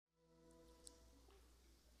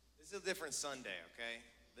This is a different Sunday, okay?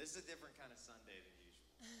 This is a different kind of Sunday than usual.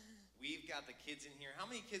 We've got the kids in here. How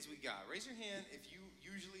many kids we got? Raise your hand if you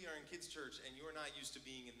usually are in kids' church and you're not used to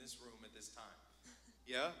being in this room at this time.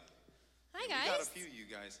 Yeah? Hi, We guys. got a few of you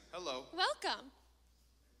guys. Hello. Welcome.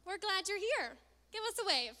 We're glad you're here. Give us a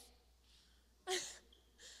wave.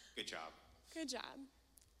 Good job. Good job.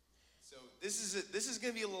 So this is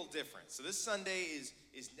going to be a little different. So this Sunday is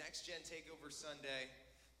Next Gen Takeover Sunday.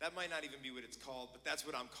 That might not even be what it's called, but that's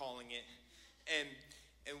what I'm calling it. And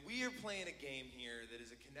we are playing a game here that is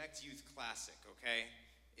a Connect Youth Classic, okay?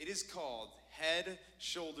 It is called Head,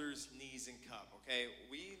 Shoulders, Knees, and Cup, okay?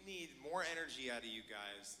 We need more energy out of you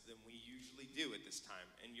guys than we usually do at this time.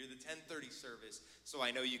 And you're the 10:30 service, so I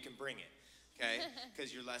know you can bring it, okay?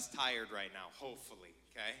 Because you're less tired right now, hopefully,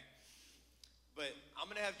 okay? But I'm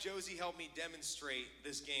going to have Josie help me demonstrate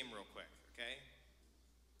this game real quick, okay?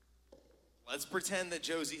 Let's pretend that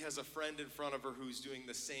Josie has a friend in front of her who's doing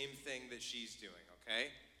the same thing that she's doing, okay?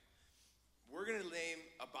 We're going to name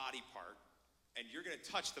a body part, and you're going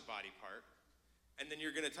to touch the body part, and then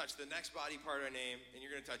you're going to touch the next body part I name, and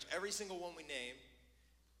you're going to touch every single one we name,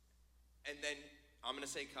 and then I'm going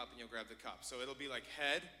to say cup, and you'll grab the cup. So it'll be like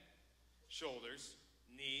head, shoulders,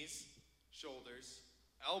 knees, shoulders,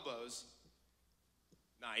 elbows.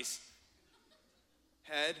 Nice.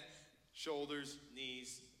 Head, shoulders,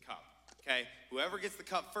 knees, cup. Okay? Whoever gets the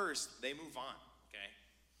cup first, they move on. Okay?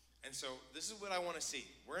 And so this is what I want to see.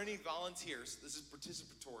 We're going to need volunteers. This is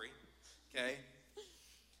participatory. Okay?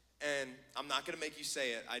 And I'm not going to make you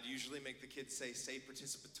say it. I'd usually make the kids say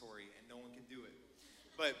participatory, and no one can do it.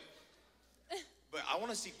 But I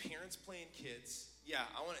want to see parents playing kids. Yeah,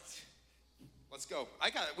 I want to. Let's go.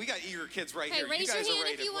 We got eager kids right here. Raise you guys your hand are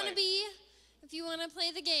ready if you want to play. if you want to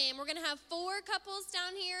play the game. We're going to have 4 couples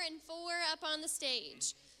down here and 4 up on the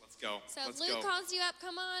stage. Let's go. So Let's if Luke go. calls you up,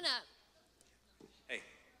 come on up. Hey.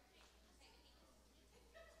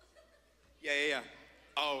 Yeah.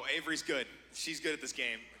 Oh, Avery's good. She's good at this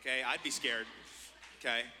game, okay? I'd be scared,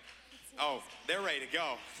 okay? Oh, they're ready to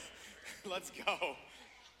go. Let's go.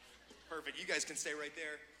 Perfect. You guys can stay right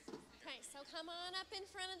there. Okay, so come on up in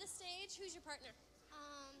front of the stage. Who's your partner?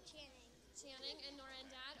 Channing and Nora and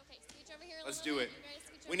Dad. Okay, scooch over here a Let's little do bit. it. You guys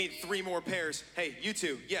scooch We over need here. 3 more pairs. Hey, you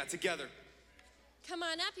two. Yeah, together. Come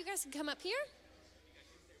on up. You guys can come up here.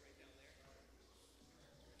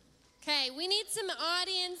 Okay, we need some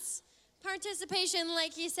audience participation,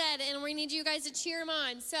 like you said, and we need you guys to cheer them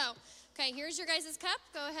on. So, okay, here's your guys' cup.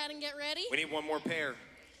 Go ahead and get ready. We need 1 more pair.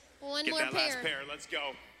 One Get more that pair. last pair. Let's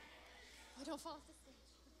go. Oh, don't fall off the stage.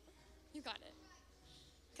 You got it.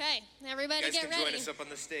 Okay, everybody You guys get can ready. join us up on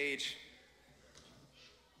the stage.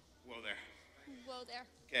 Whoa there. Whoa there.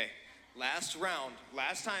 Okay, last round,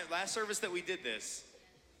 last service that we did this,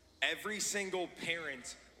 every single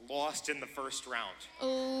parent lost in the first round.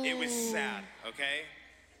 Oh. It was sad, okay?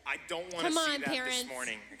 I don't want to Come see on, that parents. this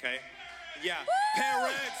morning, okay? Yeah, Woo!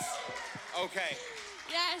 parents! Okay,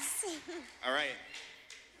 Yes. all right.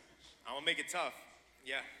 I'm gonna make it tough.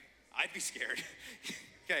 Yeah, I'd be scared.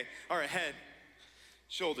 Okay, all right, head,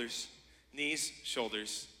 shoulders, knees,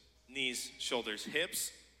 shoulders, knees, shoulders,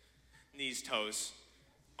 hips, knees, toes,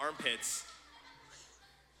 armpits,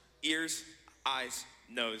 ears, eyes,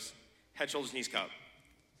 nose, head, shoulders, knees, cup.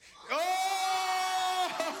 Oh!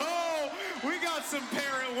 We got some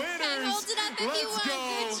parent winners. Okay, hold it up if Let's you want.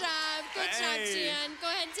 go. Good job. Good job, Hey. Jan. Go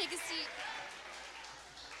ahead and take a seat.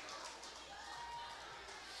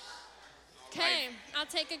 Okay, I'll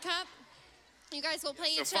take a cup. You guys will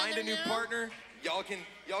play So each find other a new now. partner. Y'all can.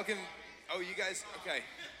 Oh, you guys. Okay.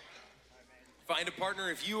 Find a partner.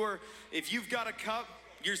 If you've got a cup,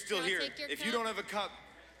 you're still I'll here. take your If cup. you don't have a cup,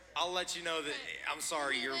 I'll let you know that I'm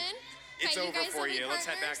sorry. You win? It's Okay, you over guys will for be you. Let's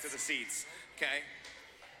head back to partners. the seats. Okay.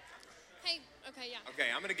 Hey, okay, yeah.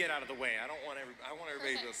 Okay. I'm gonna get out of the way. I want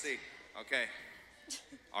everybody to Perfect. see. Okay.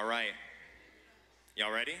 All right.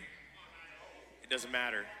 Y'all ready? It doesn't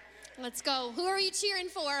matter. Let's go. Who are you cheering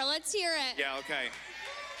for? Let's hear it. Yeah. Okay.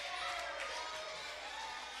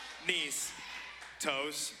 Knees,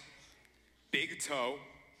 toes, big toe,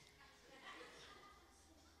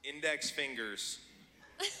 index fingers.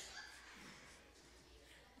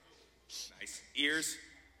 Nice. Ears,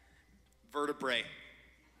 vertebrae,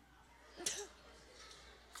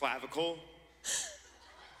 clavicle,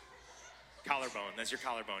 collarbone. That's your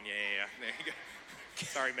collarbone. Yeah. There you go.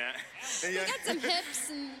 Sorry, Matt. We got some hips,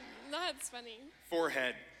 and that's funny.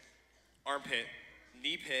 Forehead, armpit,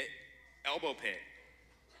 knee pit, elbow pit,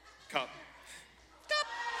 cup. Cup.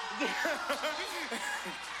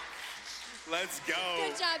 Let's go.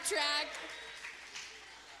 Good job, Track.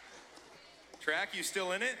 Track, you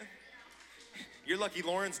still in it? You're lucky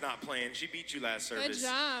Lauren's not playing. She beat you last service. Good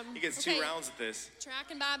job. He gets Okay. 2 rounds at this. Track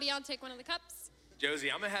and Bobby, I'll take one of the cups.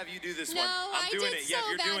 Josie, I'm gonna have you do this No, one. I'm I doing did it. Yep, so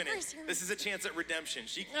you're bad doing it. first service. This is a chance at redemption.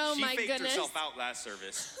 She Oh, my faked goodness. herself out last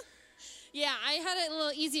service. Yeah, I had a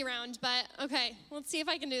little easy round, but okay, let's see if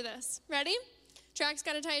I can do this. Ready? Track's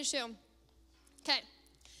got to tie his shoe. Okay.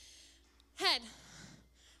 Head,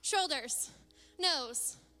 shoulders,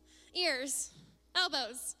 nose, ears,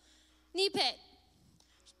 elbows, knee pit,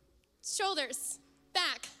 shoulders,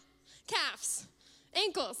 back, calves,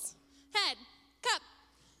 ankles, head, cup.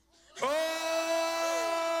 Oh!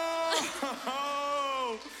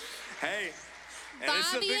 Hey, and this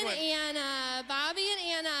is a Bobby big and one. Anna. Bobby and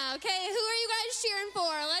Anna. Okay, who are you guys cheering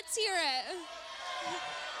for? Let's hear it.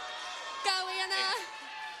 Go, Anna.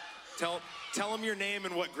 Tell them your name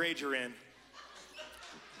and what grade you're in.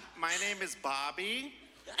 My name is Bobby,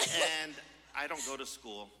 and I don't go to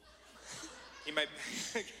school. You might.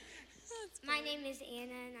 My name is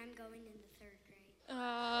Anna, and I'm going in the 3rd grade.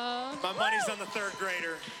 My money's on the 3rd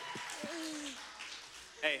grader.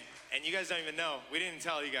 Hey, and you guys don't even know. We didn't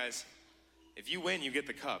tell you guys. If you win, you get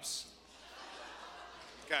the cups.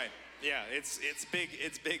 Okay. Yeah, it's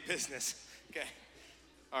big business. Okay.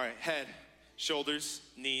 All right. Head, shoulders,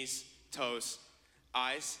 knees, toes,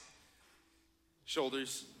 eyes,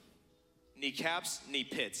 shoulders, kneecaps, knee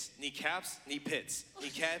pits, kneecaps, knee pits,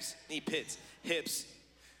 kneecaps, knee pits, hips,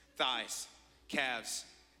 thighs, calves,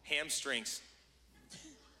 hamstrings,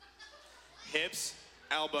 hips,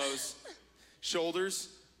 elbows, shoulders,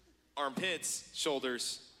 armpits,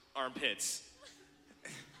 shoulders, armpits.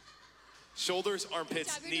 Shoulders,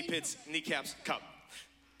 armpits, job, you're knee doing pits, kneecaps, cup.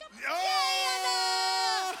 Yay,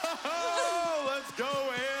 Oh, let's go,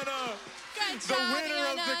 Anna. Good The job, winner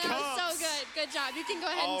of Anna. the cups. So good. Good job. You can go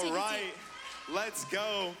ahead and All take right, let's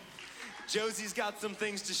go. Josie's got some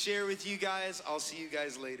things to share with you guys. I'll see you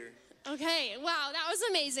guys later. a seat. Okay. Wow, that was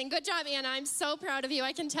amazing. Good job, Anna. I'm so proud of you.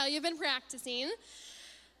 I can tell you've been practicing.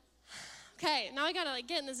 Okay, now I gotta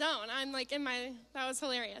get in the zone. I'm like that was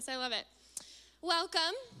hilarious. I love it.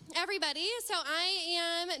 Welcome, everybody. So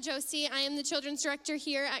I am Josie. I am the children's director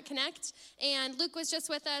here at Connect, and Luke was just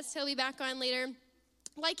with us. He'll be back on later.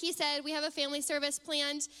 Like he said, we have a family service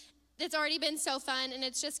planned. It's already been so fun, and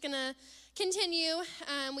it's just gonna continue.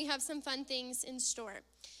 We have some fun things in store.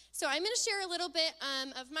 So I'm going to share a little bit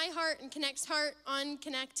of my heart and Connect's heart on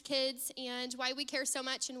Connect Kids and why we care so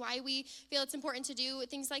much and why we feel it's important to do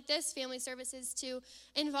things like this, family services, to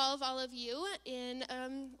involve all of you in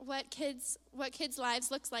what kids'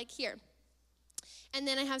 lives looks like here. And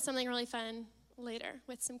then I have something really fun later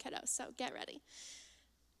with some kiddos, so get ready.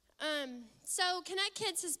 So Connect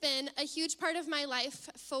Kids has been a huge part of my life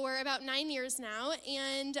for about 9 years now,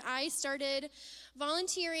 and I started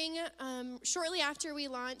volunteering shortly after we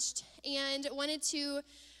launched and wanted to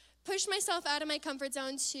push myself out of my comfort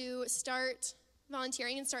zone to start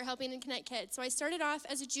volunteering and start helping in Connect Kids. So I started off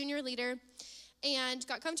as a junior leader and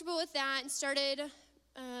got comfortable with that and started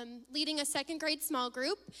leading a 2nd grade small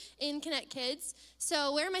group in Connect Kids.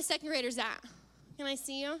 So where are my 2nd graders at? Can I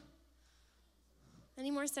see you? Any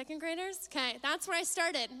more 2nd graders? Okay, that's where I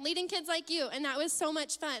started, leading kids like you, and that was so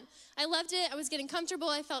much fun. I loved it. I was getting comfortable.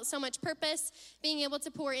 I felt so much purpose being able to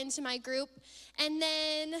pour into my group. And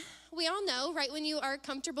then we all know, right when you are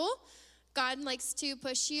comfortable, God likes to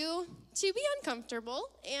push you to be uncomfortable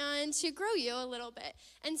and to grow you a little bit.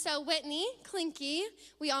 And so Whitney Klinke,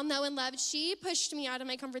 we all know and love, she pushed me out of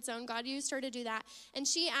my comfort zone. God used her to do that. And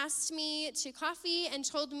she asked me to coffee and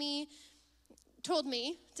told me,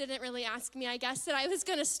 didn't really ask me, I guess, that I was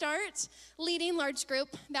going to start leading large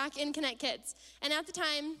group back in Connect Kids. And at the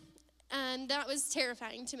time, that was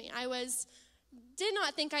terrifying to me. Did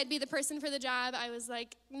not think I'd be the person for the job. I was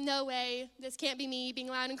like, no way, this can't be me, being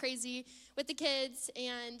loud and crazy with the kids,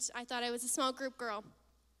 and I thought I was a small group girl.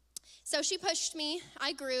 So she pushed me,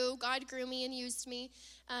 I grew, God grew me and used me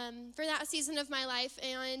for that season of my life.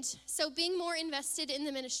 And so being more invested in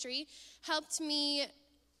the ministry helped me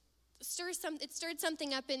it stirred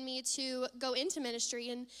something up in me to go into ministry.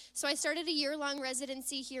 And so I started a year-long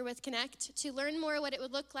residency here with Connect to learn more what it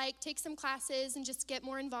would look like, take some classes, and just get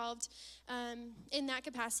more involved in that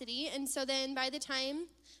capacity. And so then by the time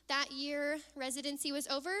that year residency was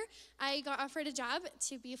over, I got offered a job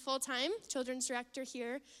to be full-time children's director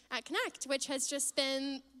here at Connect, which has just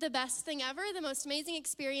been the best thing ever, the most amazing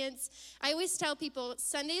experience. I always tell people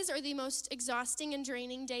Sundays are the most exhausting and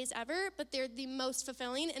draining days ever, but they're the most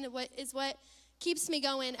fulfilling, and what keeps me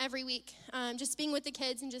going every week. Just being with the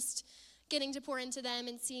kids and just getting to pour into them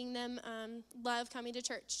and seeing them love coming to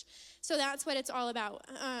church. So that's what it's all about.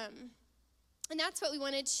 And that's what we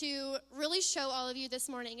wanted to really show all of you this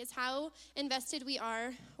morning, is how invested we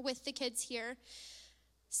are with the kids here.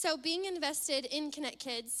 So being invested in Connect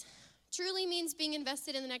Kids truly means being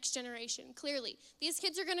invested in the next generation, clearly. These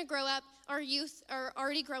kids are going to grow up. Our youth are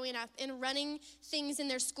already growing up and running things in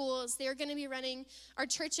their schools. They're going to be running our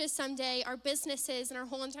churches someday, our businesses, and our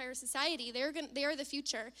whole entire society. They are the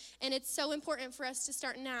future. And it's so important for us to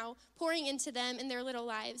start now pouring into them in their little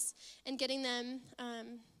lives and getting them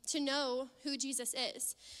to know who Jesus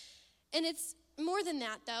is. And it's more than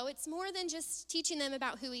that, though. It's more than just teaching them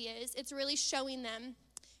about who he is. It's really showing them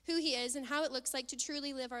who he is and how it looks like to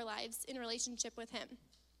truly live our lives in relationship with him.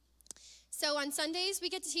 So on Sundays, we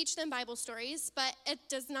get to teach them Bible stories, but it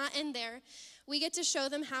does not end there. We get to show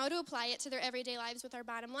them how to apply it to their everyday lives with our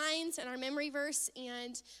bottom lines and our memory verse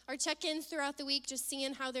and our check-ins throughout the week, just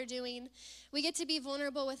seeing how they're doing. We get to be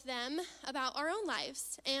vulnerable with them about our own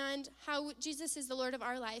lives and how Jesus is the Lord of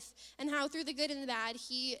our life and how through the good and the bad,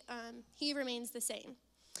 he remains the same.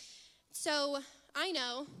 So I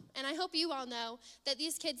know, and I hope you all know, that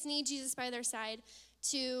these kids need Jesus by their side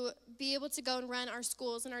to be able to go and run our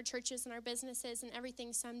schools and our churches and our businesses and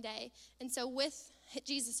everything someday. And so with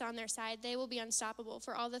Jesus on their side, they will be unstoppable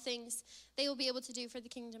for all the things they will be able to do for the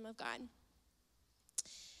kingdom of God.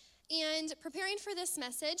 And preparing for this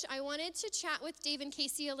message, I wanted to chat with Dave and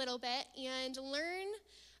Casey a little bit and learn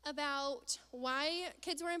about why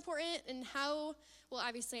kids were important and how, well,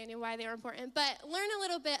 obviously I knew why they were important, but learn a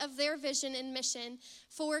little bit of their vision and mission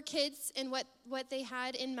for kids and what they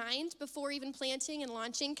had in mind before even planting and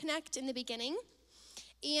launching Connect in the beginning.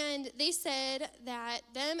 And they said that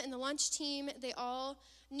them and the launch team, they all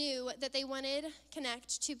knew that they wanted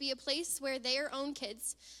Connect to be a place where their own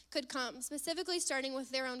kids could come, specifically starting with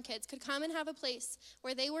their own kids, could come and have a place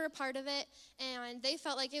where they were a part of it, and they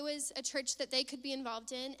felt like it was a church that they could be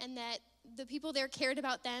involved in, and that the people there cared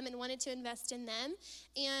about them and wanted to invest in them,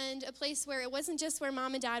 and a place where it wasn't just where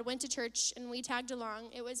mom and dad went to church and we tagged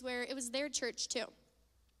along, it was where it was their church too.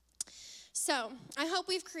 So I hope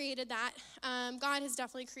we've created that. God has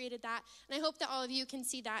definitely created that, and I hope that all of you can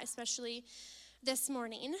see that, especially this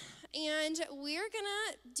morning. And we're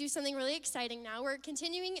gonna do something really exciting now. We're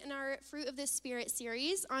continuing in our Fruit of the Spirit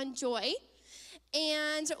series on joy.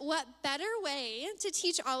 And what better way to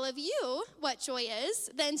teach all of you what joy is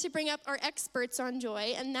than to bring up our experts on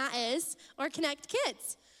joy, and that is our Connect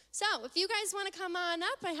Kids. So if you guys want to come on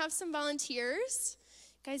up, I have some volunteers.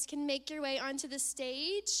 You guys can make your way onto the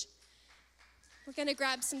stage. We're gonna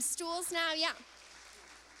grab some stools now, yeah.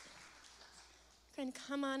 And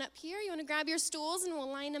come on up here. You want to grab your stools and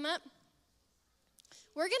we'll line them up.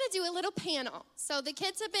 We're going to do a little panel. So the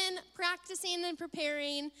kids have been practicing and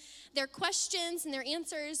preparing their questions and their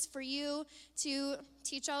answers for you to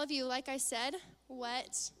teach all of you, like I said,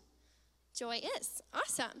 what joy is.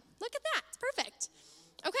 Awesome. Look at that. It's perfect.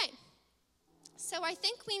 Okay. So I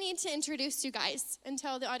think we need to introduce you guys and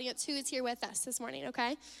tell the audience who is here with us this morning,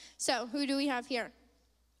 okay? So who do we have here?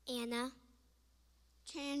 Anna.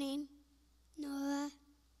 Channing. Noah.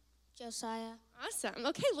 Josiah. Awesome.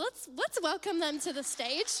 Okay, let's welcome them to the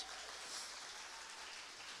stage.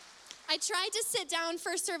 I tried to sit down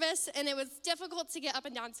for service, and it was difficult to get up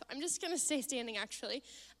and down, so I'm just going to stay standing, actually.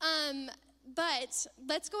 But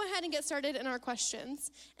let's go ahead and get started in our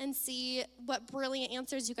questions and see what brilliant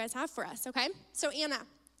answers you guys have for us, okay? So, Anna,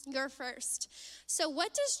 you're first. So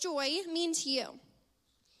what does joy mean to you?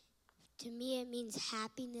 To me, it means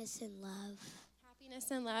happiness and love. Happiness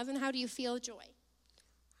and love. And how do you feel joy?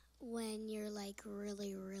 When you're like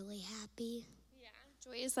really, really happy. Yeah,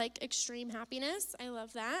 joy is like extreme happiness. I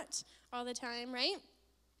love that all the time, right?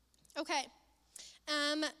 Okay.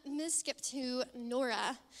 I'm going to skip to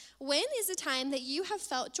Nora. When is a time that you have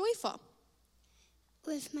felt joyful?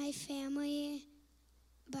 With my family,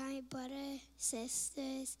 my brother,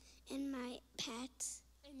 sisters, and my pets.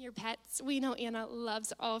 And your pets. We know Anna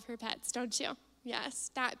loves all of her pets, don't you?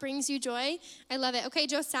 Yes, that brings you joy. I love it. Okay,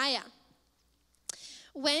 Josiah.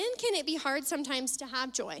 When can it be hard sometimes to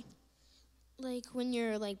have joy? Like when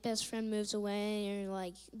your like best friend moves away, and you're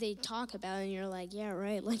like they talk about it, and you're like, yeah,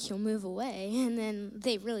 right, like you'll move away, and then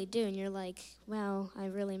they really do, and you're like, wow, I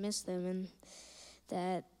really miss them, and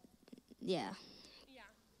that, yeah. Yeah,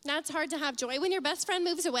 that's hard to have joy. When your best friend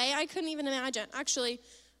moves away, I couldn't even imagine. Actually,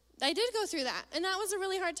 I did go through that, and that was a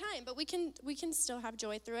really hard time, but we can still have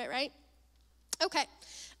joy through it, right? Okay,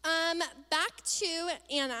 back to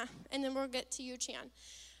Anna, and then we'll get to you, Chan.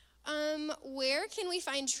 Where can we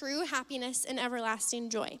find true happiness and everlasting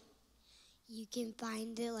joy? You can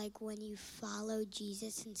find it like when you follow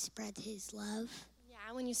Jesus and spread his love.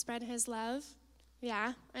 Yeah, when you spread his love.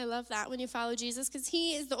 Yeah, I love that, when you follow Jesus, because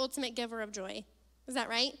he is the ultimate giver of joy. Is that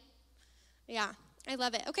right? Yeah, I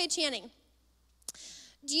love it. Okay, Channing.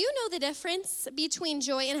 Do you know the difference between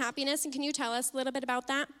joy and happiness? And can you tell us a little bit about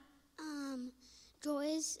that? Joy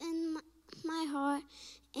is in my heart,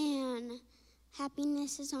 and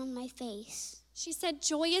happiness is on my face. She said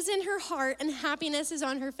joy is in her heart and happiness is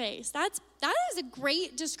on her face. That is a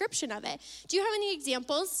great description of it. Do you have any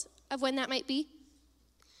examples of when that might be?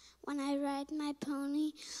 When I ride my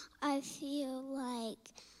pony, I feel like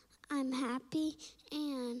I'm happy,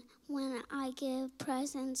 and when I give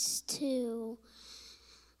presents to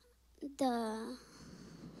the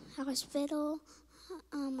hospital,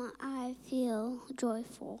 I feel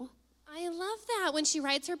joyful. I love that. When she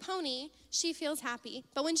rides her pony, she feels happy.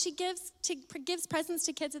 But when she gives presents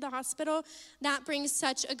to kids at the hospital, that brings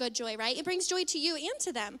such a good joy, right? It brings joy to you and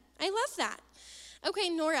to them. I love that. Okay,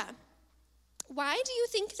 Nora, why do you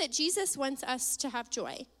think that Jesus wants us to have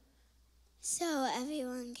joy? So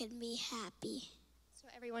everyone can be happy. So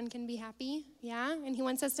everyone can be happy, yeah? And he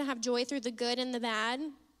wants us to have joy through the good and the bad.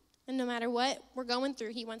 And no matter what we're going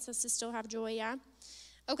through, he wants us to still have joy, yeah?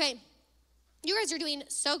 Okay, you guys are doing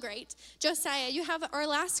so great. Josiah, you have our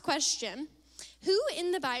last question. Who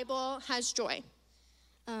in the Bible has joy?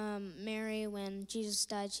 Mary, when Jesus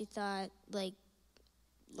died, she thought like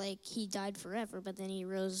he died forever, but then he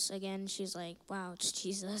rose again. She's like, wow, it's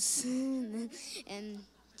Jesus. And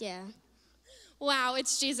yeah. Wow,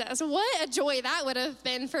 it's Jesus. What a joy that would have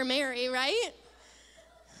been for Mary, right?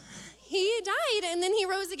 He died and then he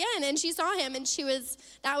rose again and she saw him and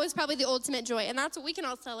that was probably the ultimate joy. And that's what we can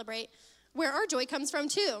all celebrate, where our joy comes from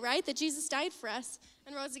too, right? That Jesus died for us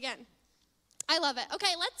and rose again. I love it.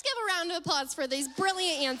 Okay, let's give a round of applause for these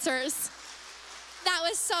brilliant answers. That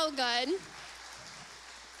was so good.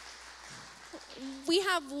 We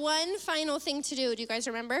have one final thing to do. Do you guys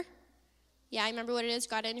remember? Yeah, I remember what it is.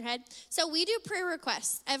 Got it in your head? So we do prayer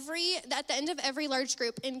requests. At the end of every large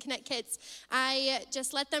group in Connect Kids, I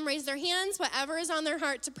just let them raise their hands, whatever is on their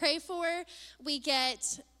heart to pray for. We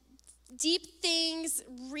get deep things,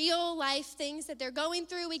 real life things that they're going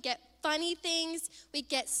through. We get funny things. We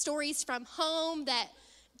get stories from home that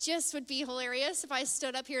just would be hilarious if I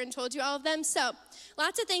stood up here and told you all of them. So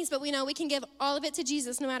lots of things, but we know we can give all of it to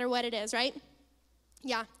Jesus no matter what it is, right?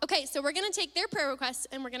 Yeah. Okay, so we're going to take their prayer requests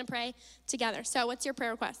and we're going to pray together. So what's your prayer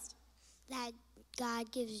request? That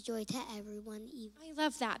God gives joy to everyone. I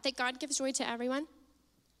love that God gives joy to everyone.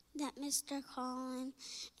 That Mr. Collins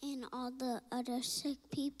and all the other sick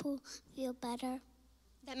people feel better.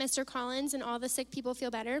 That Mr. Collins and all the sick people feel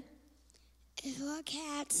better. If our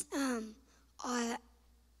cats are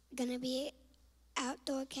going to be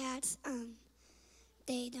outdoor cats,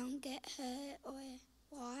 they don't get hurt or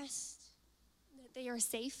lost. They are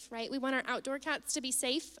safe, right? We want our outdoor cats to be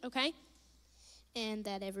safe, okay? And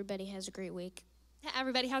that everybody has a great week. That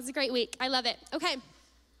everybody has a great week. I love it. Okay.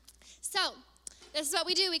 So, this is what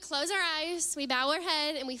we do. We close our eyes, we bow our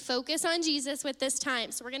head, and we focus on Jesus with this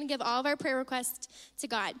time. So we're going to give all of our prayer requests to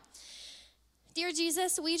God. Dear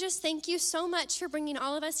Jesus, we just thank you so much for bringing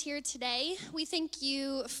all of us here today. We thank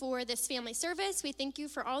you for this family service. We thank you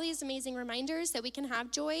for all these amazing reminders that we can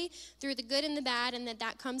have joy through the good and the bad, and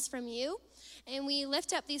that comes from you. And we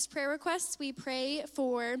lift up these prayer requests. We pray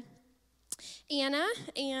for Anna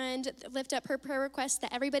and lift up her prayer request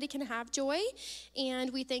that everybody can have joy.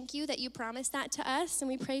 And we thank you that you promised that to us. And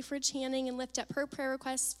we pray for Channing and lift up her prayer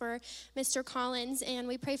requests for Mr. Collins. And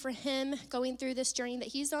we pray for him going through this journey that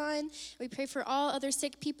he's on. We pray for all other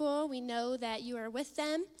sick people. We know that you are with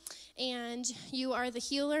them. And you are the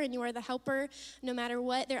healer and you are the helper no matter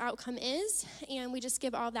what their outcome is. And we just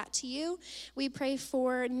give all that to you. We pray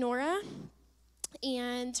for Nora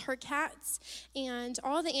and her cats and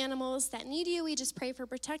all the animals that need you. We just pray for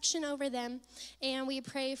protection over them. And we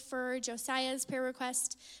pray for Josiah's prayer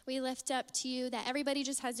request. We lift up to you that everybody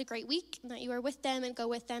just has a great week and that you are with them and go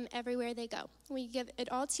with them everywhere they go. We give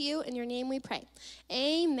it all to you. In your name we pray.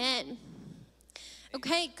 Amen.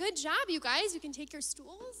 Okay, good job, you guys. You can take your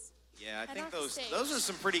stools. Yeah, I Head think off stage. those are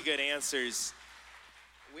some pretty good answers.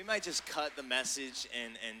 We might just cut the message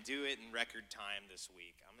and do it in record time this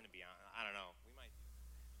week. I'm going to be honest. I don't know.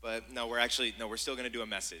 But no, we're still going to do a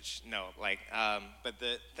message.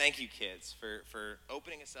 Thank you, kids, for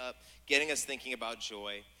opening us up, getting us thinking about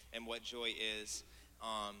joy and what joy is.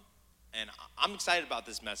 And I'm excited about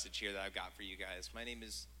this message here that I've got for you guys. My name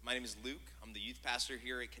is Luke. I'm the youth pastor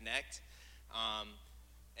here at Connect.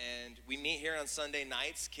 And we meet here on Sunday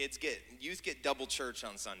nights. Youth get double church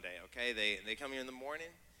on Sunday, okay? They come here in the morning,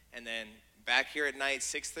 and then back here at night,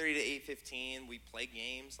 6:30 to 8:15, we play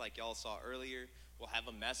games like y'all saw earlier. We'll have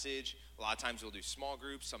a message. A lot of times we'll do small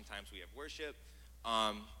groups. Sometimes we have worship.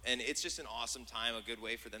 And it's just an awesome time, a good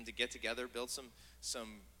way for them to get together, build some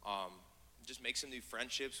just make some new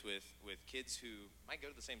friendships with kids who might go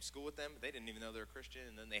to the same school with them, but they didn't even know they're a Christian,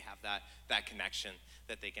 and then they have that connection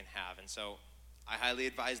that they can have. And so I highly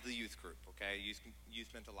advise the youth group, okay?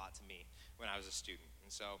 Youth meant a lot to me when I was a student.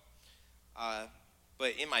 And so,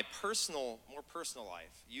 but in my more personal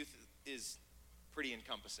life, youth is pretty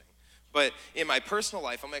encompassing. But in my personal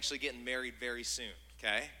life, I'm actually getting married very soon,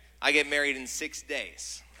 okay? I get married in 6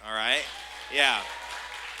 days, all right? Yeah.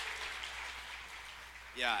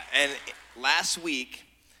 Yeah, and last week,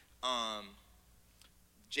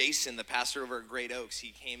 Jason, the pastor over at Great Oaks,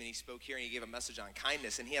 he came and he spoke here and he gave a message on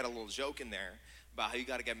kindness, and he had a little joke in there about how you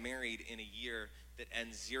got to get married in a year that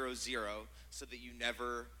ends 0-0 so that you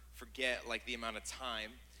never forget like the amount of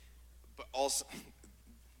time. But also,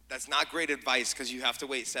 that's not great advice because you have to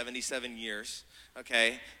wait 77 years,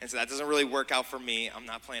 okay? And so that doesn't really work out for me. I'm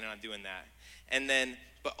not planning on doing that. And then,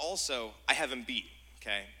 but also, I have him beat,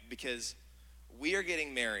 okay? Because we are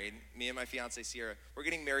getting married, me and my fiance Sierra, we're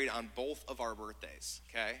getting married on both of our birthdays,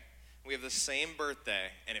 okay? We have the same birthday,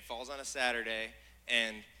 and it falls on a Saturday,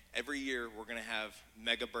 and every year we're gonna have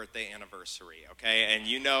mega birthday anniversary, okay? And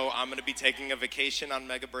you know I'm gonna be taking a vacation on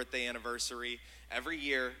mega birthday anniversary every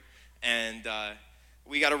year, and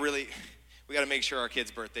we gotta make sure our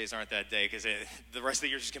kids' birthdays aren't that day, because the rest of the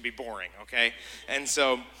year is just gonna be boring, okay? And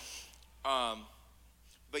so,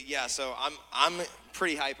 but yeah, so I'm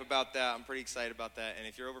pretty hype about that. I'm pretty excited about that. And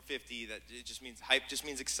if you're over 50, that it just means hype just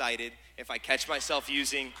means excited. If I catch myself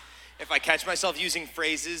using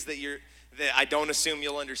phrases that I don't assume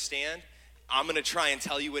you'll understand, I'm gonna try and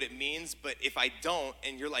tell you what it means. But if I don't,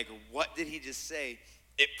 and you're like, what did he just say?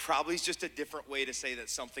 It probably is just a different way to say that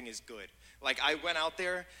something is good. Like I went out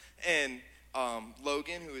there and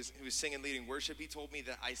Logan, who was singing leading worship, he told me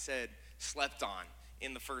that I said slept on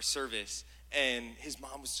in the first service. And his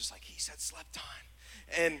mom was just like, he said slept on.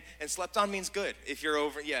 And slept on means good. If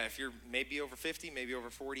you're maybe over 50, maybe over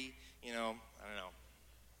 40, you know, I don't know.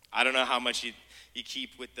 I don't know how much you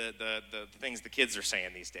keep with the things the kids are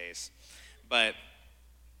saying these days. But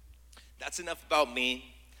that's enough about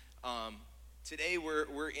me. Today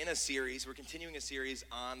we're in a series, we're continuing a series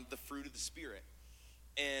on the fruit of the Spirit.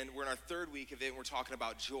 And we're in our third week of it, and we're talking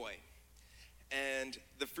about joy. And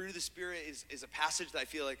the fruit of the Spirit is a passage that I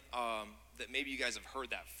feel like that maybe you guys have heard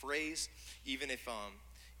that phrase, even if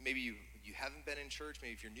maybe you haven't been in church,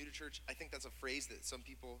 maybe if you're new to church. I think that's a phrase that some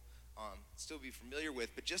people still be familiar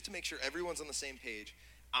with. But just to make sure everyone's on the same page,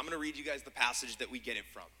 I'm going to read you guys the passage that we get it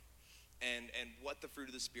from and what the fruit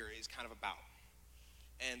of the Spirit is kind of about.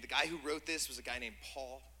 And the guy who wrote this was a guy named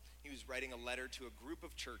Paul. He was writing a letter to a group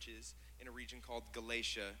of churches in a region called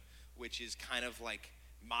Galatia, which is kind of like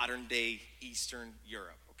modern day Eastern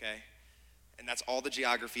Europe, okay? And that's all the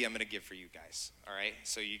geography I'm gonna give for you guys, all right?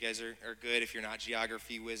 So you guys are good. If you're not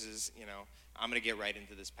geography whizzes, you know, I'm gonna get right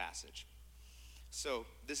into this passage. So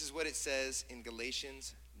this is what it says in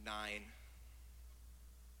Galatians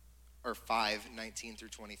 5:19 through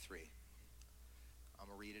 23. I'm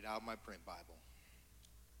gonna read it out of my print Bible.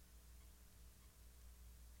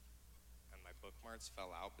 And my bookmarks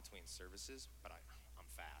fell out between services, but I'm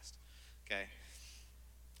fast, okay?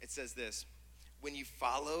 It says this: when you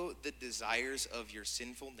follow the desires of your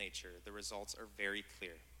sinful nature, the results are very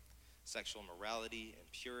clear. Sexual immorality,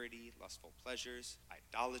 impurity, lustful pleasures,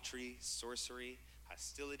 idolatry, sorcery,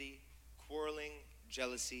 hostility, quarreling,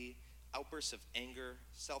 jealousy, outbursts of anger,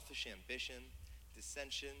 selfish ambition,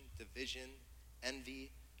 dissension, division,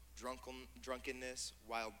 envy, drunkenness,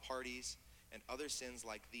 wild parties, and other sins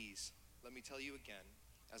like these. Let me tell you again,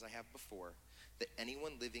 as I have before, that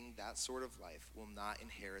anyone living that sort of life will not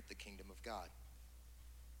inherit the kingdom of God.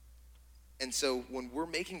 And so when we're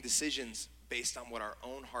making decisions based on what our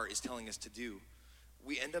own heart is telling us to do,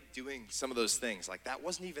 we end up doing some of those things. Like, that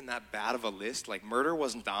wasn't even that bad of a list. Like, murder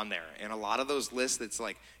wasn't on there. And a lot of those lists, it's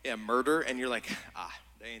like, yeah, murder, and you're like,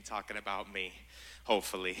 they ain't talking about me,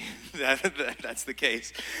 hopefully. That's the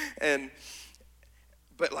case.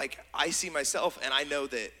 But like, I see myself, and I know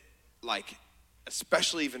that, like,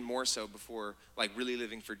 especially even more so before, like, really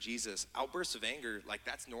living for Jesus, outbursts of anger, like,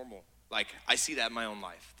 that's normal. Like, I see that in my own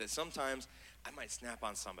life, that sometimes I might snap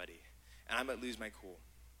on somebody, and I might lose my cool.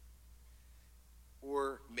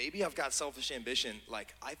 Or maybe I've got selfish ambition.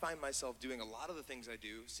 Like, I find myself doing a lot of the things I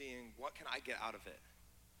do, seeing what can I get out of it.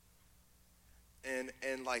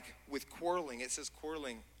 And like, with quarreling, it says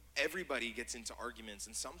quarreling, everybody gets into arguments,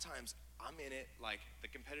 and sometimes I'm in it, like, the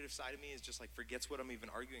competitive side of me is just like forgets what I'm even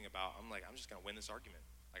arguing about. I'm like, I'm just gonna win this argument.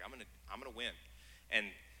 Like, I'm gonna win. And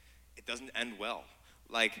it doesn't end well.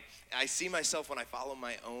 Like, I see myself when I follow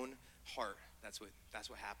my own heart. That's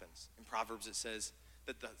what happens. In Proverbs it says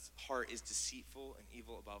that the heart is deceitful and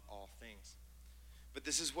evil above all things. But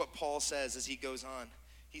this is what Paul says as he goes on.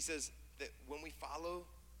 He says that when we follow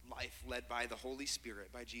life led by the Holy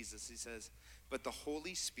Spirit, by Jesus, he says, but the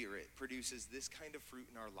Holy Spirit produces this kind of fruit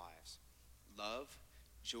in our lives: love,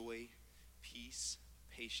 joy, peace,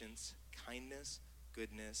 patience, kindness,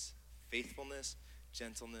 goodness, faithfulness,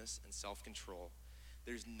 gentleness, and self-control.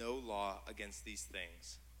 There's no law against these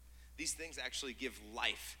things. These things actually give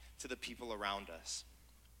life to the people around us.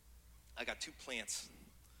 I got 2 plants,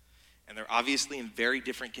 and they're obviously in very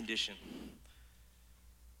different condition.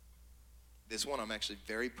 This one I'm actually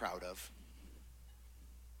very proud of.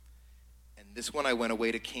 And this one I went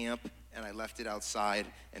away to camp, and I left it outside,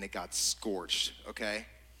 and it got scorched, okay?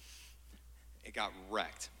 It got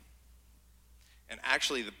wrecked. And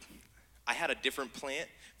actually, I had a different plant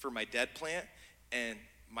for my dead plant, and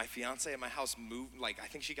my fiance at my house moved, I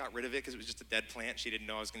think she got rid of it because it was just a dead plant. She didn't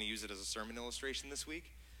know I was going to use it as a sermon illustration this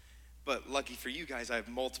week. But lucky for you guys, I have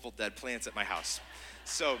multiple dead plants at my house.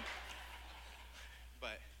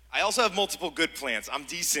 But I also have multiple good plants. I'm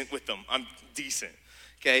decent with them. I'm decent,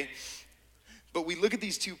 okay? But we look at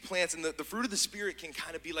these 2 plants, and the fruit of the Spirit can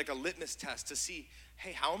kind of be like a litmus test to see,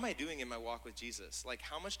 hey, how am I doing in my walk with Jesus?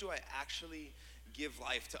 How much do I actually give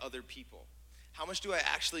life to other people? How much do I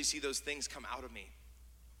actually see those things come out of me?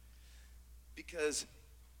 Because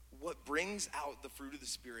what brings out the fruit of the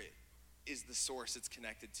Spirit is the source it's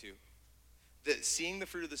connected to. That seeing the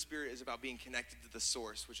fruit of the Spirit is about being connected to the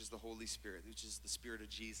source, which is the Holy Spirit, which is the Spirit of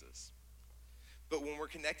Jesus. But when we're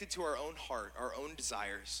connected to our own heart, our own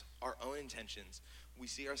desires, our own intentions, we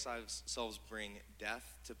see ourselves bring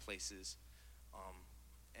death to places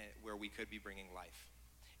where we could be bringing life.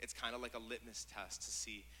 It's kind of like a litmus test to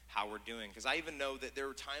see how we're doing. Because I even know that there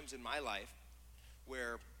were times in my life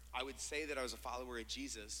where I would say that I was a follower of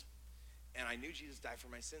Jesus, and I knew Jesus died for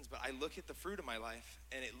my sins, but I look at the fruit of my life,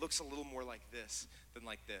 and it looks a little more like this than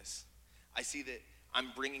like this. I see that I'm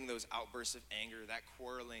bringing those outbursts of anger, that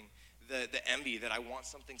quarreling, the envy, that I want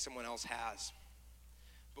something someone else has.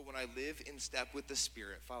 But when I live in step with the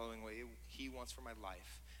Spirit, following what He wants for my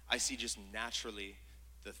life, I see just naturally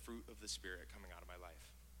the fruit of the Spirit coming out of my life.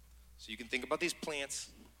 So you can think about these plants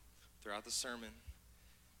throughout the sermon.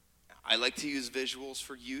 I like to use visuals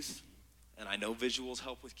for youth, and I know visuals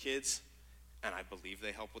help with kids, and I believe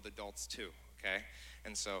they help with adults too, okay?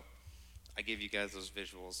 And so I give you guys those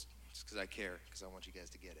visuals just because I care, because I want you guys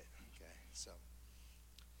to get it, okay?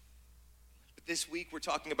 But this week we're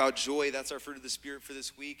talking about joy. That's our fruit of the Spirit for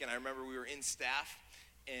this week. And I remember we were in staff,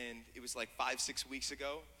 and it was 5-6 weeks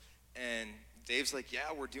ago, and Dave's like,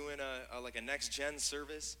 yeah, we're doing a next gen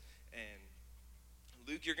service, and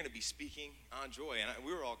Luke, you're going to be speaking on joy. And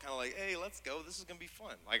we were all kind of like, hey, let's go. This is going to be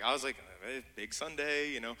fun. I was like, hey, big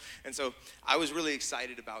Sunday, And so I was really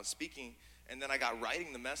excited about speaking. And then I got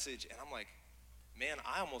writing the message, and I'm like, man,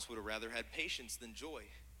 I almost would have rather had patience than joy.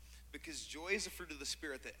 Because joy is a fruit of the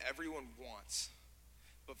Spirit that everyone wants.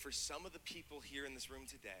 But for some of the people here in this room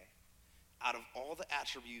today, out of all the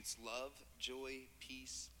attributes, love, joy,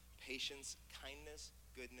 peace, patience, kindness,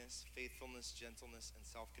 goodness, faithfulness, gentleness, and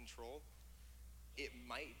self-control, it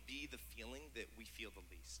might be the feeling that we feel the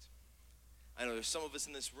least. I know there's some of us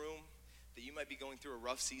in this room that you might be going through a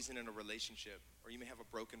rough season in a relationship, or you may have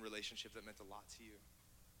a broken relationship that meant a lot to you.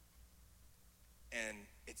 And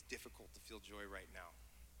it's difficult to feel joy right now.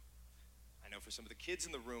 I know for some of the kids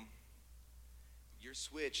in the room, your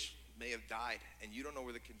Switch may have died, and you don't know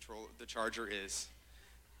where the charger is,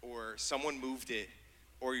 or someone moved it,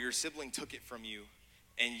 or your sibling took it from you,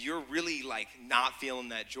 and you're really not feeling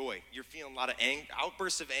that joy. You're feeling a lot of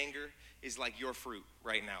outbursts of anger is your fruit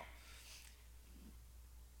right now.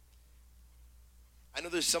 I know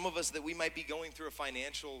there's some of us that we might be going through a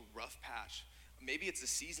financial rough patch. Maybe it's a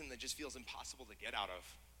season that just feels impossible to get out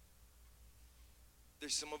of.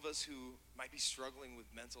 There's some of us who might be struggling with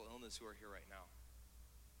mental illness who are here right now.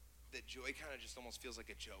 That joy kind of just almost feels like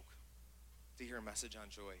a joke to hear a message on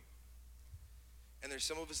joy. And there's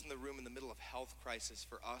some of us in the room in the middle of health crisis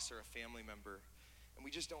for us or a family member, and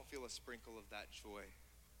we just don't feel a sprinkle of that joy.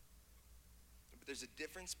 But there's a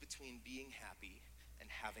difference between being happy and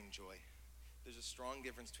having joy. There's a strong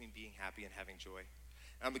difference between being happy and having joy.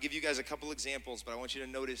 And I'm gonna give you guys a couple examples, but I want you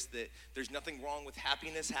to notice that there's nothing wrong with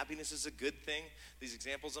happiness. Happiness is a good thing. These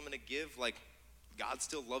examples I'm gonna give, God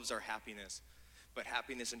still loves our happiness, but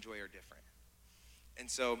happiness and joy are different.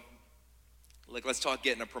 And so, let's talk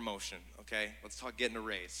getting a promotion, okay? Let's talk getting a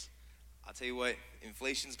raise. I'll tell you what,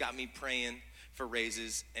 inflation's got me praying for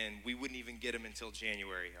raises, and we wouldn't even get them until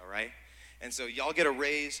January, all right? And so y'all get a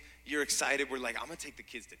raise, you're excited. We're like, I'm gonna take the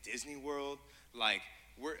kids to Disney World.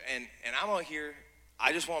 And I'm out here,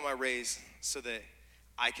 I just want my raise so that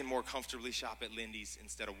I can more comfortably shop at Lindy's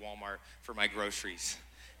instead of Walmart for my groceries.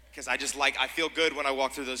 Because I feel good when I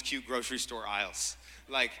walk through those cute grocery store aisles.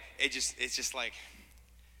 Like, it's just like,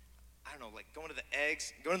 I don't know, like going to the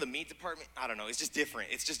eggs, going to the meat department, I don't know, it's just different.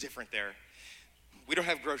 It's just different there. We don't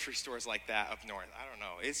have grocery stores like that up north. I don't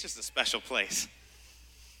know, it's just a special place.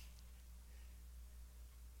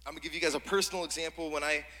 I'm gonna give you guys a personal example. When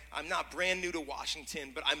I'm not brand new to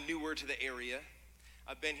Washington, but I'm newer to the area.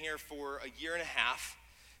 I've been here for a year and a half,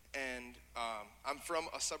 and I'm from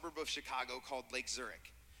a suburb of Chicago called Lake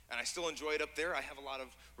Zurich. And I still enjoy it up there. I have a lot of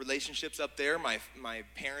relationships up there. My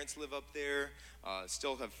parents live up there,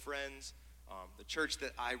 still have friends. The church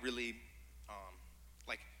that I really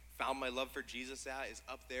found my love for Jesus at is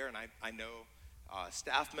up there, and I know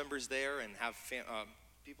staff members there and have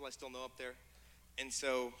people I still know up there. And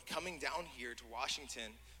so coming down here to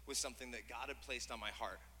Washington was something that God had placed on my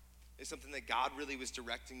heart. It's something that God really was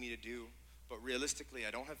directing me to do. But realistically,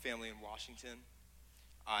 I don't have family in Washington.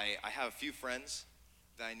 I have a few friends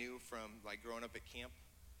that I knew from growing up at camp.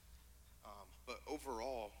 But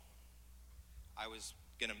overall, I was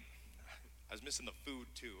missing the food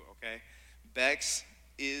too, okay? Beck's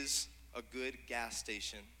is a good gas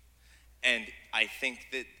station, and I think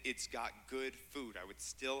that it's got good food. I would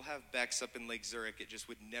still have Beck's up in Lake Zurich. It just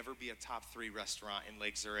would never be a top 3 restaurant in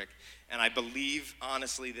Lake Zurich. And I believe,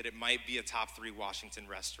 honestly, that it might be a top 3 Washington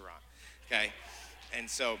restaurant, okay? And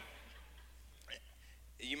so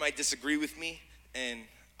you might disagree with me, and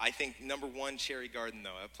I think number 1, Cherry Garden,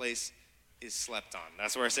 though. That place is slept on.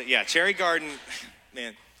 That's where I say, yeah, Cherry Garden,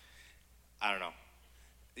 man, I don't know.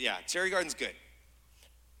 Yeah, Cherry Garden's good.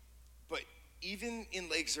 But even in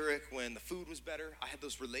Lake Zurich, when the food was better, I had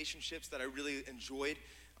those relationships that I really enjoyed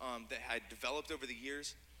that had developed over the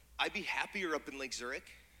years. I'd be happier up in Lake Zurich,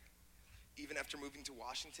 even after moving to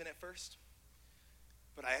Washington at first.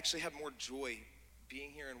 But I actually have more joy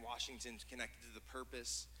being here in Washington, connected to the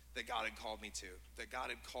purpose that God had called me to. That God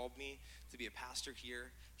had called me to be a pastor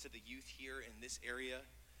here, to the youth here in this area.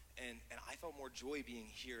 And I felt more joy being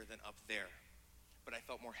here than up there. But I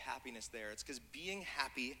felt more happiness there. It's because being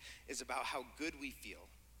happy is about how good we feel.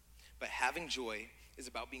 But having joy is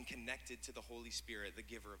about being connected to the Holy Spirit, the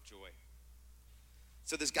giver of joy.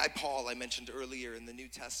 So this guy Paul I mentioned earlier in the New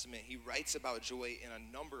Testament, he writes about joy in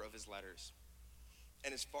a number of his letters.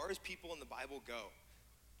 And as far as people in the Bible go,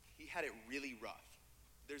 he had it really rough.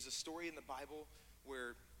 There's a story in the Bible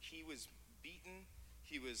where he was beaten,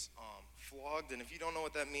 he was flogged, and if you don't know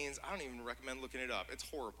what that means, I don't even recommend looking it up. It's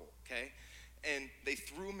horrible, okay? And they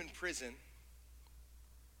threw him in prison,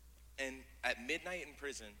 and at midnight in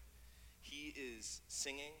prison, he is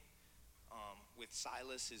singing with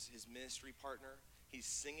Silas, his ministry partner. He's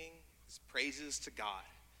singing his praises to God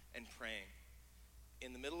and praying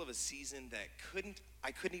in the middle of a season that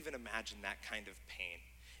I couldn't even imagine that kind of pain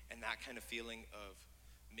and that kind of feeling of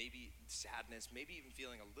maybe sadness, maybe even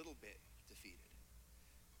feeling a little bit defeated.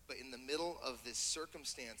 But in the middle of this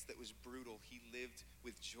circumstance that was brutal, he lived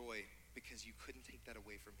with joy because you couldn't take that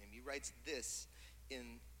away from him. He writes this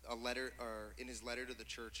in a letter, or in his letter to the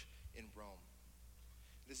church in Rome.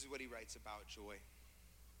 This is what he writes about joy.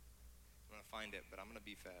 I'm going to find it, but I'm going to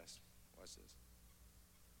be fast. Watch this.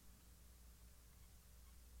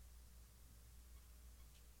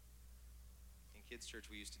 In kids' church,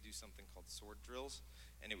 we used to do something called sword drills,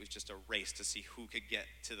 and it was just a race to see who could get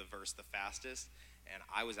to the verse the fastest. And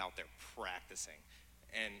I was out there practicing.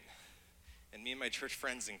 And me and my church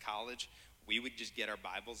friends in college, we would just get our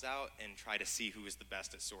Bibles out and try to see who was the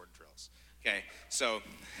best at sword drills. Okay, so,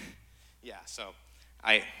 yeah,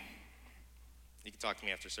 you can talk to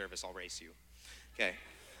me after service, I'll race you. Okay,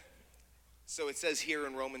 so it says here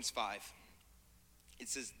in Romans 5, it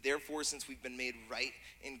says, therefore, since we've been made right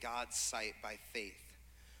in God's sight by faith,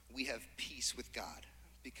 we have peace with God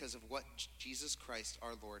because of what Jesus Christ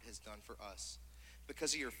our Lord has done for us.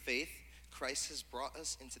 Because of your faith, Christ has brought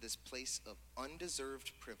us into this place of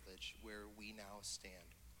undeserved privilege where we now stand.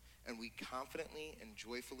 And we confidently and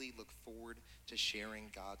joyfully look forward to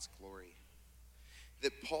sharing God's glory.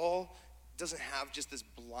 That Paul doesn't have just this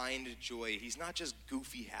blind joy. He's not just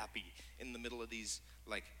goofy happy in the middle of these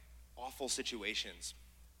awful situations.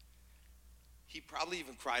 He probably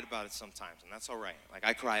even cried about it sometimes, and that's all right.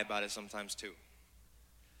 I cry about it sometimes too.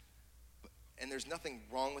 And there's nothing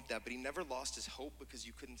wrong with that, but he never lost his hope because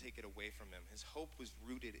you couldn't take it away from him. His hope was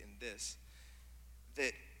rooted in this,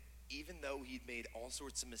 that even though he'd made all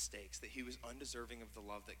sorts of mistakes, that he was undeserving of the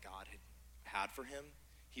love that God had for him.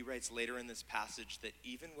 He writes later in this passage that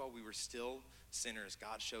even while we were still sinners,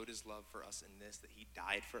 God showed his love for us in this, that he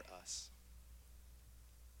died for us.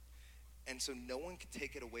 And so no one could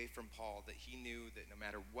take it away from Paul that he knew that no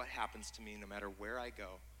matter what happens to me, no matter where I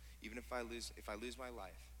go, even if I lose my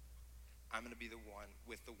life, I'm going to be the one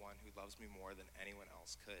with the one who loves me more than anyone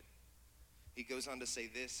else could. He goes on to say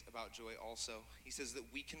this about joy also. He says that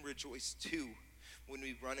we can rejoice too when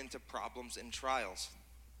we run into problems and trials.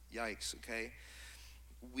 Yikes, okay?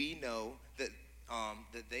 We know that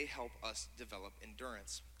they help us develop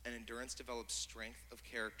endurance. And endurance develops strength of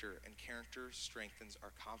character, and character strengthens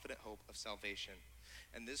our confident hope of salvation.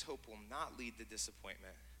 And this hope will not lead to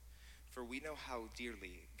disappointment, for we know how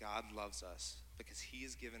dearly God loves us because he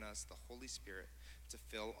has given us the Holy Spirit to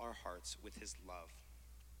fill our hearts with his love.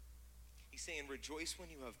 He's saying rejoice when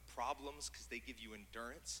you have problems because they give you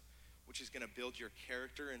endurance, which is going to build your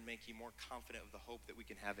character and make you more confident of the hope that we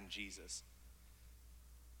can have in Jesus.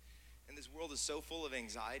 And this world is so full of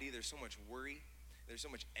anxiety. There's so much worry. There's so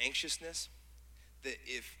much anxiousness that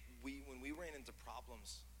when we ran into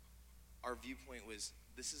problems, our viewpoint was,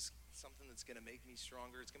 this is something that's going to make me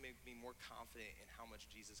stronger. It's going to make me more confident in how much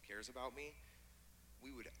Jesus cares about me.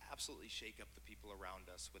 We would absolutely shake up the people around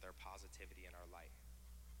us with our positivity and our light.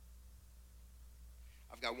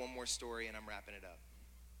 I've got one more story and I'm wrapping it up.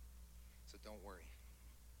 So don't worry.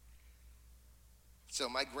 So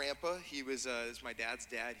my grandpa, he was my dad's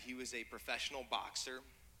dad. He was a professional boxer.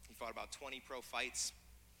 He fought about 20 pro fights.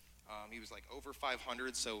 He was like over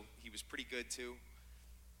 500, so he was pretty good too.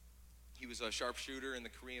 He was a sharpshooter in the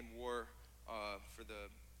Korean War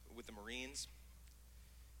with the Marines.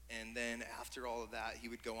 And then after all of that, he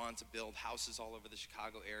would go on to build houses all over the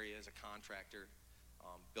Chicago area as a contractor.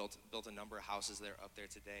 Built a number of houses there up there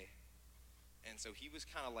today. And so he was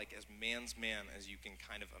kind of like as man's man as you can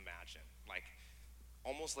kind of imagine. Like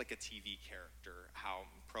almost like a TV character, how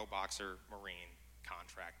pro boxer, Marine,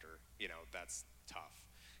 contractor, that's tough,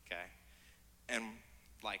 okay? And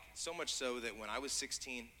like so much so that when I was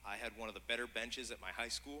 16, I had one of the better benches at my high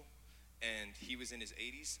school, and he was in his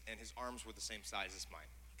 80s, and his arms were the same size as mine,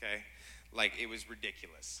 okay? Like it was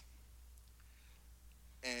ridiculous.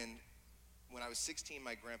 And when I was 16,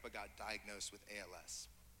 my grandpa got diagnosed with ALS.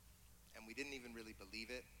 And we didn't even really believe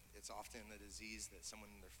it. It's often a disease that someone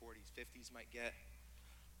in their 40s, 50s might get.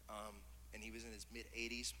 And he was in his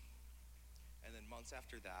mid-80s. And then months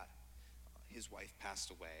after that, his wife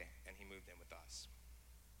passed away, and he moved in with us.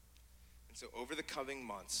 And so over the coming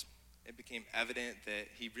months, it became evident that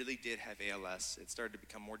he really did have ALS. It started to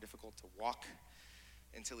become more difficult to walk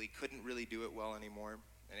until he couldn't really do it well anymore.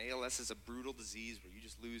 And ALS is a brutal disease where you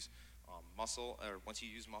just lose muscle, or once you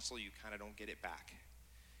use muscle, you kind of don't get it back.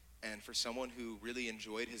 And for someone who really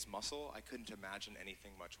enjoyed his muscle, I couldn't imagine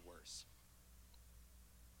anything much worse.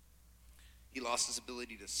 He lost his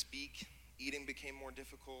ability to speak. Eating became more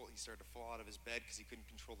difficult. He started to fall out of his bed because he couldn't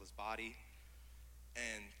control his body.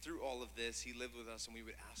 And through all of this, he lived with us, and we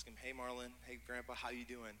would ask him, hey, Marlon, hey, Grandpa, how you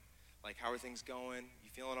doing? Like, how are things going? You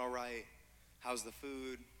feeling all right? How's the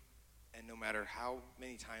food? And no matter how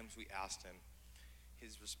many times we asked him,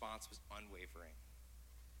 his response was unwavering.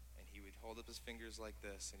 And he would hold up his fingers like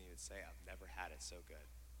this, and he would say, I've never had it so good.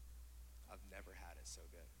 I've never had it so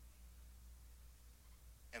good.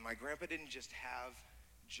 And my grandpa didn't just have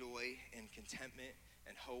joy and contentment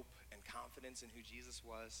and hope and confidence in who Jesus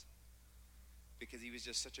was, because he was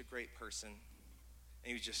just such a great person, and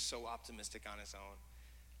he was just so optimistic on his own.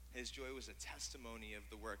 His joy was a testimony of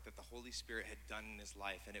the work that the Holy Spirit had done in his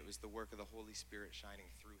life, and it was the work of the Holy Spirit shining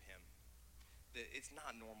through him. That it's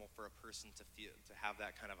not normal for a person to have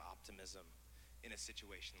that kind of optimism in a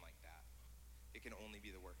situation like that. It can only be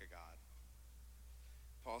the work of God.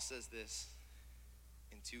 Paul says this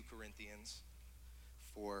in 2 Corinthians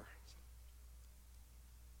 4.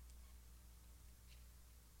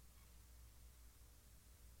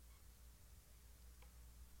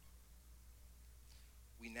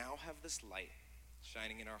 We now have this light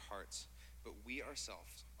shining in our hearts, but we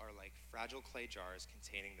ourselves are like fragile clay jars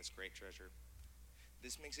containing this great treasure.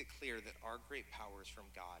 This makes it clear that our great power is from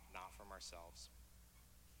God, not from ourselves.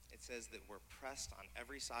 It says that we're pressed on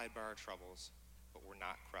every side by our troubles, but we're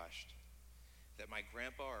not crushed. That my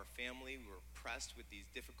grandpa, our family, we were pressed with these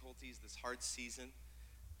difficulties, this hard season,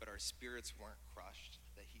 but our spirits weren't crushed,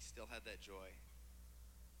 that he still had that joy.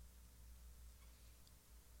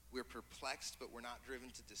 We're perplexed, but we're not driven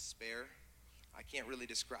to despair. I can't really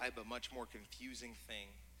describe a much more confusing thing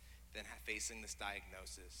than facing this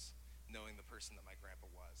diagnosis, knowing the person that my grandpa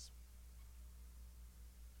was.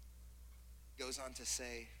 Goes on to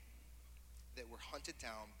say that we're hunted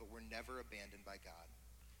down, but we're never abandoned by God.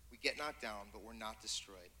 We get knocked down, but we're not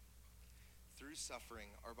destroyed. Through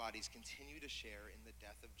suffering, our bodies continue to share in the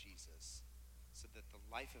death of Jesus, so that the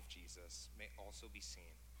life of Jesus may also be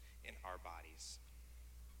seen in our bodies.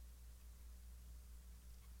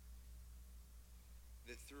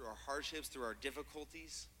 through our hardships, through our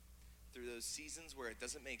difficulties, through those seasons where it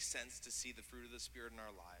doesn't make sense to see the fruit of the Spirit in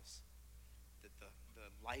our lives, that the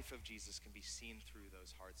life of Jesus can be seen through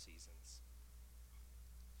those hard seasons.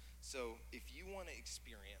 So if you want to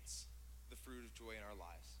experience the fruit of joy in our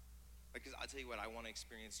lives, because I'll tell you what, I want to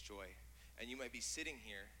experience joy. And you might be sitting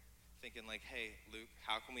here thinking like, hey, Luke,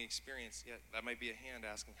 how can we experience, yeah, that might be a hand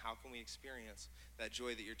asking, how can we experience that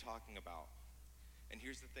joy that you're talking about? And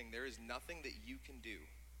here's the thing, there is nothing that you can do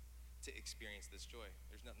to experience this joy.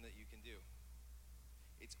 There's nothing that you can do.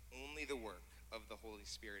 It's only the work of the Holy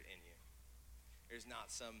Spirit in you. There's not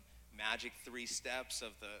some magic 3 steps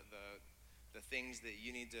of the things that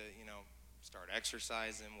you need to, start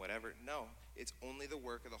exercising, whatever. No, it's only the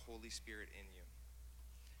work of the Holy Spirit in you.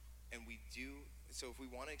 And so if we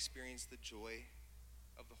want to experience the joy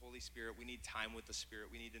of the Holy Spirit, we need time with the Spirit.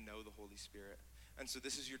 We need to know the Holy Spirit. And so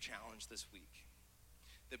this is your challenge this week.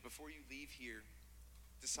 That before you leave here,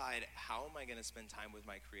 decide, how am I going to spend time with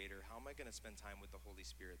my Creator? How am I going to spend time with the Holy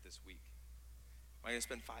Spirit this week? Am I going to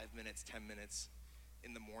spend 5 minutes, 10 minutes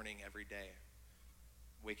in the morning every day?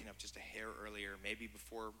 Waking up just a hair earlier, maybe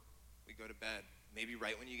before we go to bed, maybe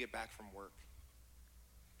right when you get back from work.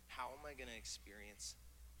 How am I going to experience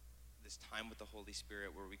this time with the Holy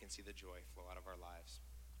Spirit where we can see the joy flow out of our lives?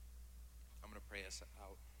 I'm going to pray us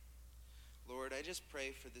out. Lord, I just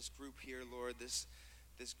pray for this group here, Lord, this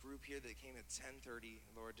group here that came at 10:30,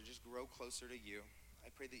 Lord, to just grow closer to you. I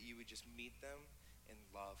pray that you would just meet them in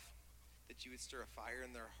love, that you would stir a fire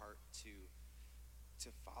in their heart to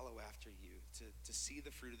follow after you, to see the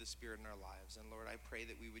fruit of the Spirit in our lives. And Lord, I pray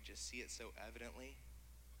that we would just see it so evidently,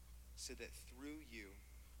 so that through you,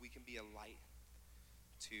 we can be a light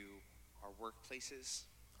to our workplaces,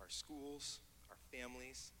 our schools, our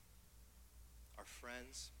families, our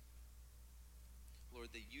friends. Lord,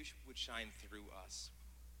 that you would shine through us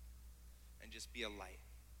and just be a light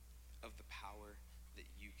of the power that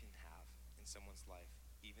you can have in someone's life,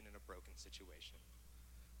 even in a broken situation.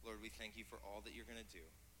 Lord, we thank you for all that you're going to do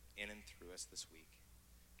in and through us this week.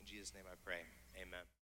 In Jesus' name I pray, amen.